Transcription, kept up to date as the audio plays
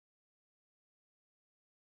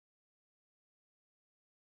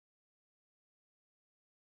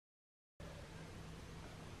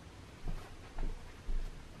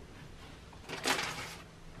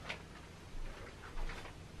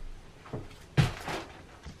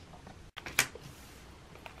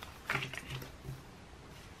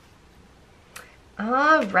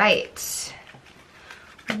All right.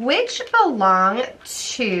 Which belong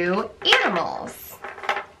to animals?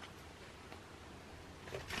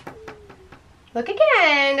 Look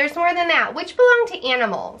again. There's more than that. Which belong to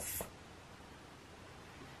animals?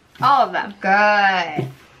 All of them. Good.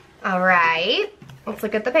 All right. Let's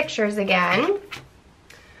look at the pictures again.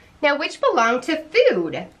 Now, which belong to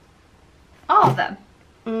food? All of them.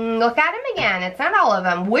 Look at them again. It's not all of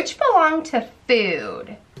them. Which belong to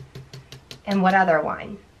food? And what other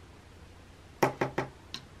one?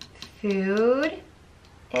 Food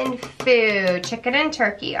and food. Chicken and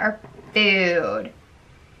turkey are food.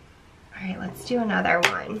 All right, let's do another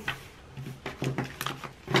one.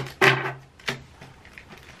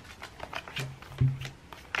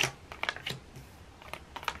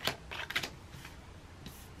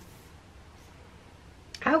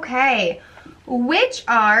 Okay, which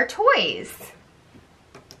are toys?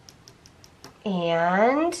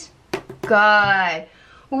 And good.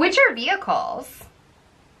 Which are vehicles?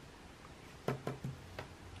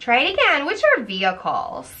 Try it again. Which are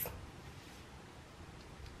vehicles?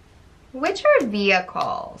 Which are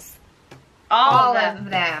vehicles? All of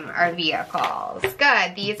them are vehicles.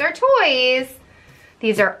 Good. These are toys.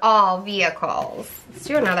 These are all vehicles. Let's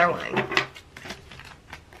do another one.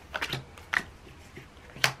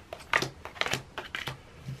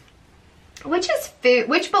 Which is food?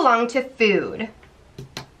 Which belong to food?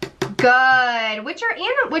 Good.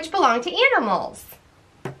 Which belong to animals?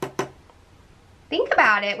 Think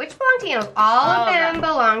about it. Which belong to animals? All of them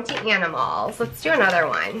belong to animals. Let's do another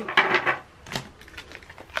one.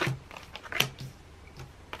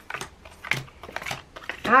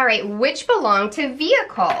 All right. Which belong to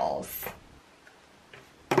vehicles?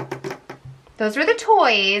 Those are the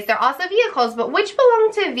toys. They're also vehicles, but which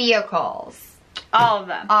belong to vehicles? All of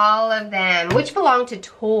them. All of them. Which belong to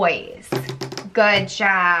toys? Good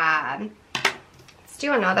job. Let's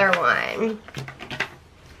do another one.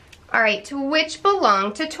 All right, which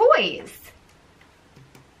belong to toys?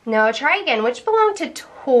 No, try again. Which belong to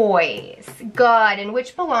toys? Good. And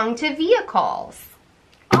which belong to vehicles?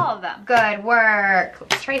 All of them. Good work.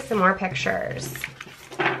 Let's try some more pictures.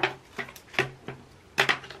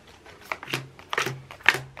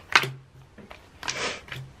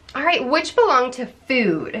 All right, which belong to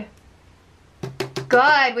food?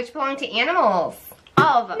 Good. Which belong to animals?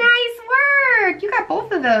 All of them. Nice work. You got both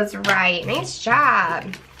of those right. Nice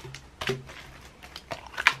job.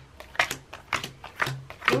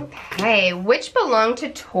 Okay, which belong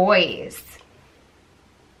to toys?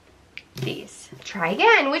 These. Try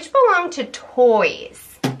again. Which belong to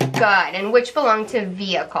toys? Good. And which belong to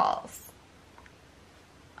vehicles?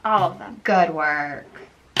 All of them. Good work.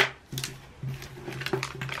 Let's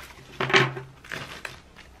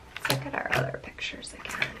look at our other pictures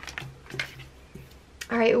again.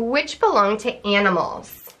 All right, which belong to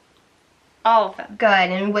animals? All of them.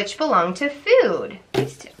 Good. And which belong to food?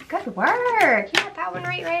 These two. Good work. You got that one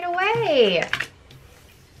right away.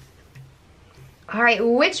 All right,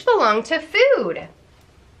 which belong to food?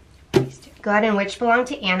 These two. Good. And which belong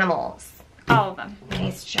to animals? All of them.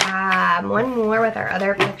 Nice job. One more with our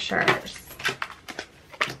other pictures.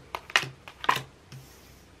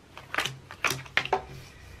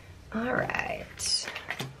 All right.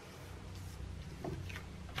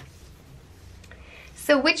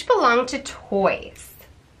 So which belong to toys?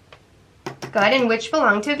 Good. And which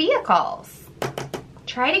belong to vehicles?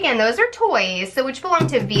 Try it again. Those are toys. So which belong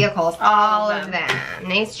to vehicles? All of them.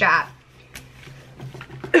 Nice job.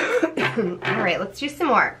 All right, let's do some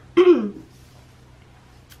more.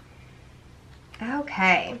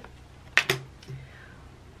 Okay.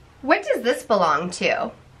 What does this belong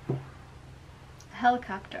to?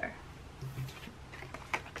 Helicopter.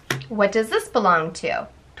 What does this belong to?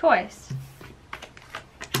 Toys.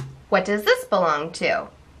 What does this belong to?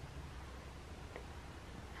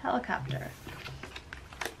 Helicopter.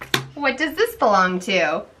 What does this belong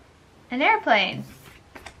to? An airplane.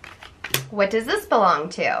 What does this belong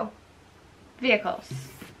to? Vehicles.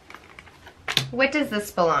 What does this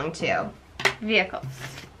belong to? Vehicles.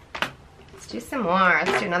 Let's do some more.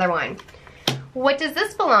 Let's do another one. What does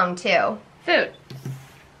this belong to? Food.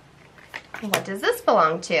 What does this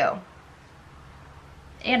belong to?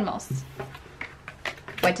 Animals.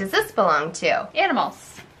 What does this belong to?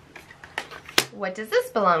 Animals. What does this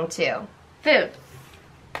belong to? Food.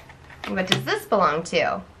 What does this belong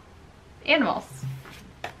to? Animals.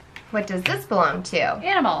 What does this belong to?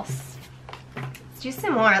 Animals. Let's do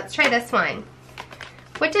some more. Let's try this one.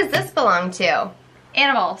 What does this belong to?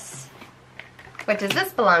 Animals. What does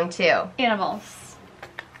this belong to? Animals.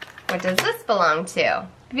 What does this belong to?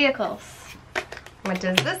 Vehicles. What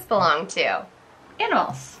does this belong to?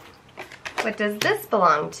 Animals. What does this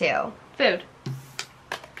belong to? Food.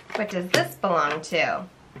 What does this belong to?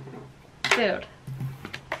 Food.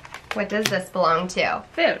 What does this belong to?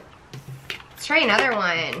 Food. Let's try another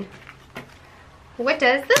one. What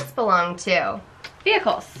does this belong to?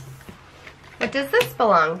 Vehicles. What does this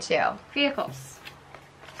belong to? Vehicles.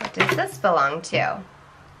 What does this belong to?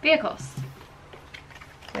 Vehicles.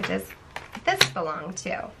 What does this belong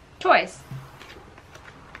to? Toys.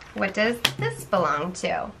 What does this belong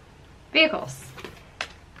to? Vehicles.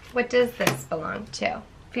 What does this belong to?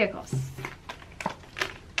 Vehicles.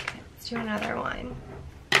 Okay, let's do another one.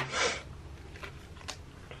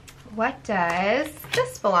 What does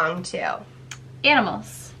this belong to?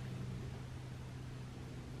 Animals.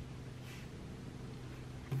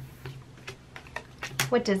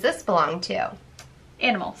 What does this belong to?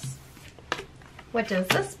 Animals. What does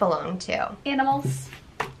this belong to? Animals.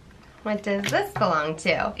 What does this belong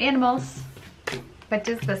to? Animals. What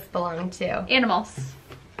does this belong to? Animals.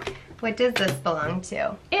 What does this belong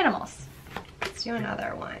to? Animals. Let's do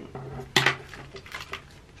another one.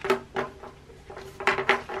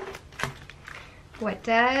 What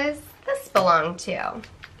does this belong to?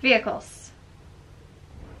 Vehicles.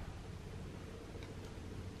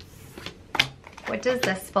 What does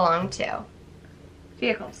this belong to?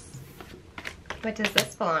 Vehicles. What does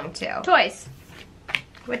this belong to? Toys.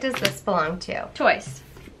 What does this belong to? Toys.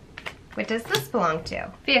 What does this belong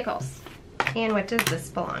to? Vehicles. And what does this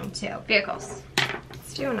belong to? Vehicles.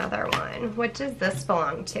 Let's do another one. What does this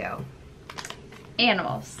belong to?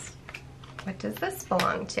 Animals. What does this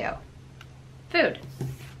belong to? Food.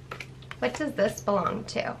 What does this belong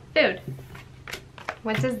to? Food.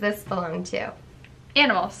 What does this belong to?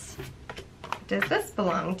 Animals. What does this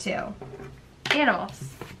belong to?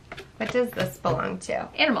 Animals. What does this belong to?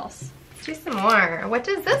 Animals. Let's do some more. What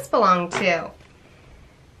does this belong to?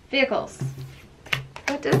 Vehicles.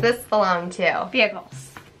 What does this belong to?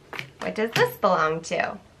 Vehicles. What does this belong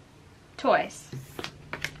to? Toys.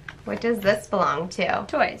 What does this belong to?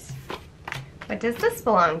 Toys. What does this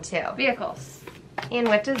belong to? Vehicles. And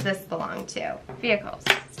what does this belong to? Vehicles.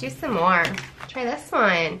 Let's do some more. Try this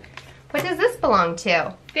one. What does this belong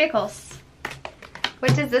to? Vehicles.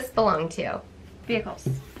 What does this belong to? Vehicles.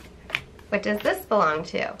 What does this belong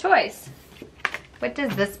to? Toys. What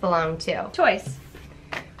does this belong to? Toys.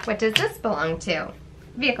 What does this belong to?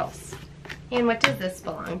 Vehicles. And what does this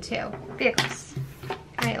belong to? Vehicles. All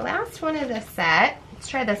right, last one of this set. Let's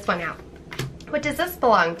try this one out. What does this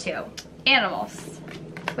belong to? Animals.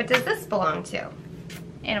 What does this belong to?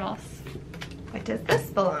 Animals. What does this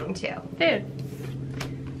belong to? Food.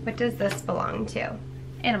 What does this belong to?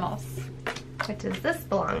 Animals. What does this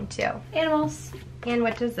belong to? Animals. And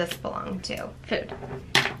what does this belong to? Food.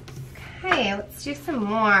 Okay, let's do some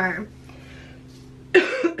more.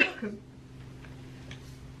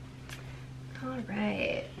 All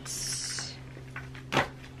right.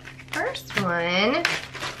 First one.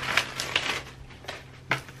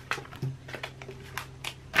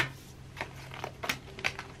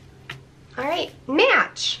 All right,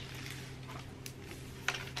 match.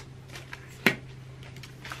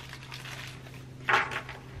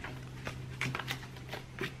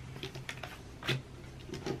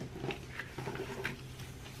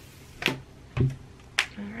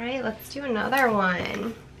 All right, let's do another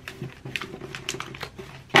one.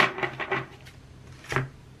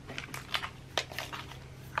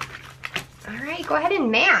 All right, go ahead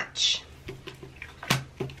and match.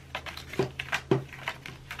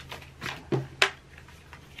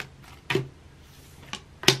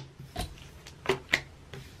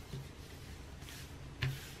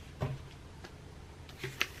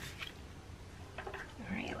 All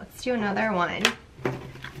right, let's do another one.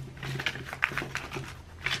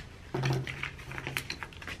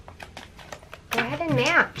 Go ahead and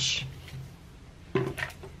match.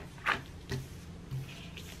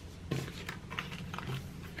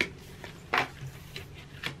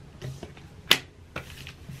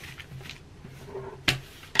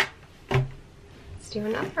 Let's do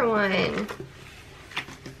another one.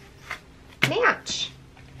 Match.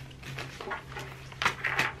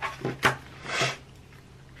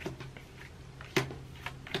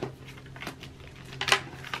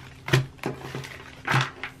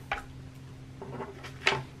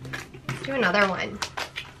 Let's do another one.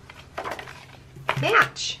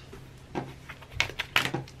 Match.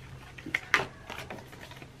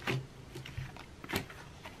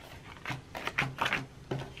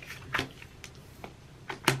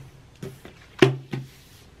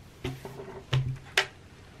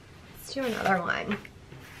 Let's do another one.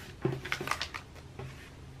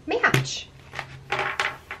 Match.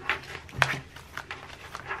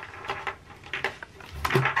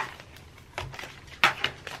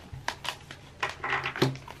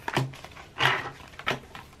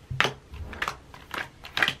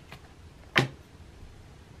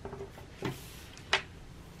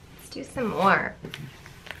 Let's do some more.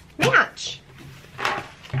 Match.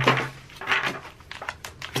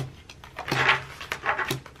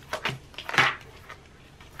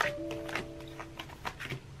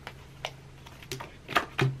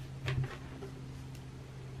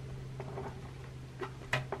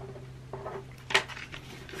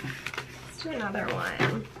 Let's do another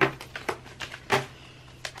one.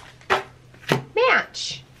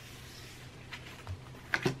 Match.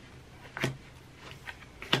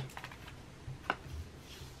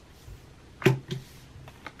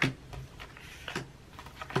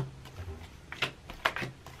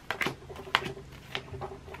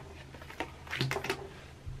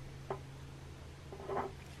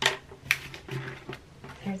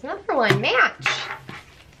 There's another one. Match.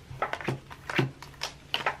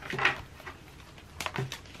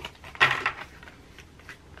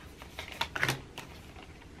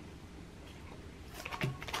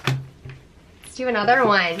 Let's do another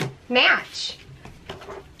one. Match.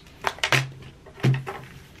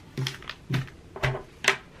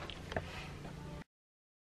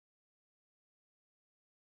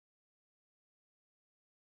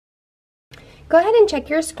 Go ahead and check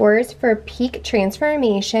your scores for Peak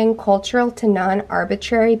Transformation Cultural to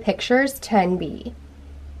Non-Arbitrary Pictures 10B.